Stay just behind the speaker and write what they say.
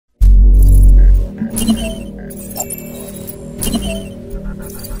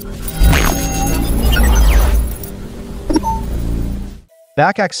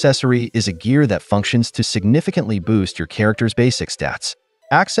Back Accessory is a gear that functions to significantly boost your character's basic stats.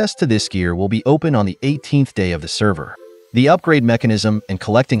 Access to this gear will be open on the 18th day of the server. The upgrade mechanism and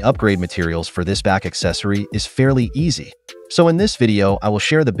collecting upgrade materials for this Back Accessory is fairly easy. So in this video, I will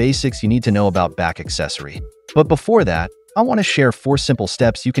share the basics you need to know about Back Accessory. But before that, I want to share 4 simple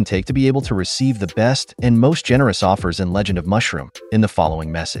steps you can take to be able to receive the best and most generous offers in Legend of Mushroom in the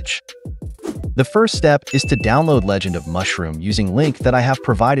following message. The first step is to download Legend of Mushroom using link that I have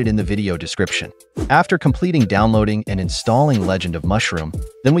provided in the video description. After completing downloading and installing Legend of Mushroom,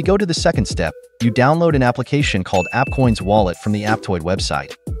 then we go to the second step. You download an application called AppCoins Wallet from the Aptoide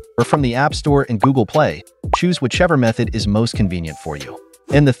website, or from the App Store and Google Play. Choose whichever method is most convenient for you.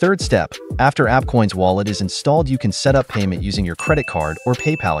 And the third step, after AppCoins Wallet is installed, you can set up payment using your credit card or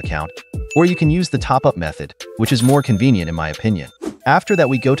PayPal account, or you can use the top-up method, which is more convenient in my opinion. After that,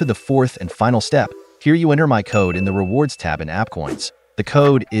 we go to the fourth and final step. Here you enter my code in the Rewards tab in AppCoins. The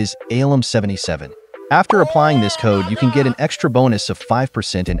code is Aeon77. After applying this code, you can get an extra bonus of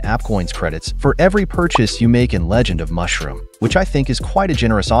 5% in AppCoins credits for every purchase you make in Legend of Mushroom, which I think is quite a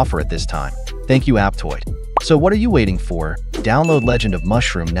generous offer at this time. Thank you, Aptoide. So what are you waiting for? Download Legend of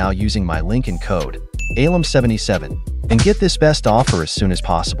Mushroom now using my link and code, Aeon77, and get this best offer as soon as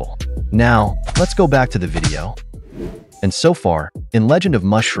possible. Now, let's go back to the video. And so far, in Legend of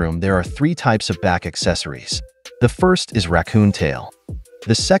Mushroom, there are 3 types of back accessories. The first is Raccoon Tail.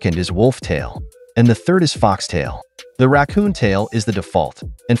 The second is Wolf Tail. And the third is Fox Tail. The Raccoon Tail is the default,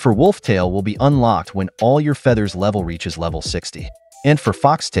 and for Wolf Tail will be unlocked when all your feathers level reaches level 60. And for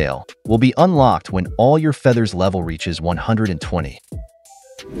Fox Tail will be unlocked when all your feathers level reaches 120.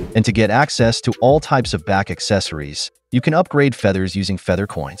 And to get access to all types of back accessories, you can upgrade feathers using feather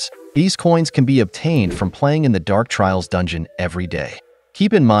coins. These coins can be obtained from playing in the Dark Trials dungeon every day.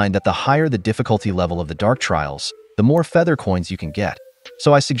 Keep in mind that the higher the difficulty level of the Dark Trials, the more feather coins you can get.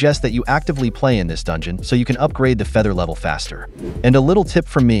 So I suggest that you actively play in this dungeon so you can upgrade the feather level faster. And a little tip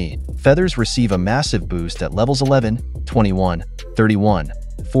from me, feathers receive a massive boost at levels 11, 21, 31,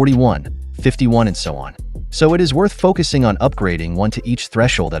 41, 51 and so on. So it is worth focusing on upgrading one to each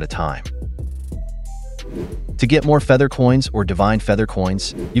threshold at a time. To get more feather coins or divine feather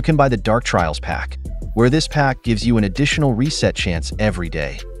coins, you can buy the Dark Trials pack, where this pack gives you an additional reset chance every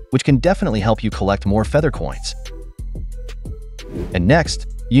day, which can definitely help you collect more feather coins. And next,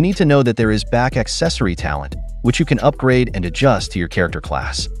 you need to know that there is Back Accessory talent, which you can upgrade and adjust to your character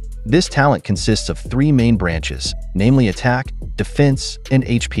class. This talent consists of 3 main branches, namely Attack, Defense, and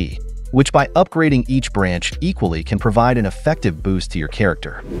HP, which by upgrading each branch equally can provide an effective boost to your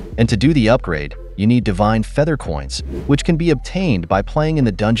character. And to do the upgrade, you need Divine Feather Coins, which can be obtained by playing in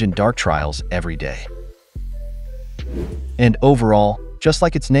the dungeon Dark Trials every day. And overall, just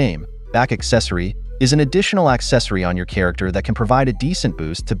like its name, Back Accessory is an additional accessory on your character that can provide a decent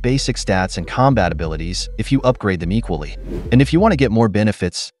boost to basic stats and combat abilities if you upgrade them equally. And if you want to get more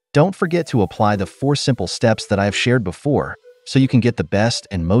benefits, don't forget to apply the 4 simple steps that I have shared before so you can get the best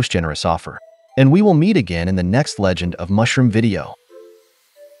and most generous offer. And we will meet again in the next Legend of Mushroom video.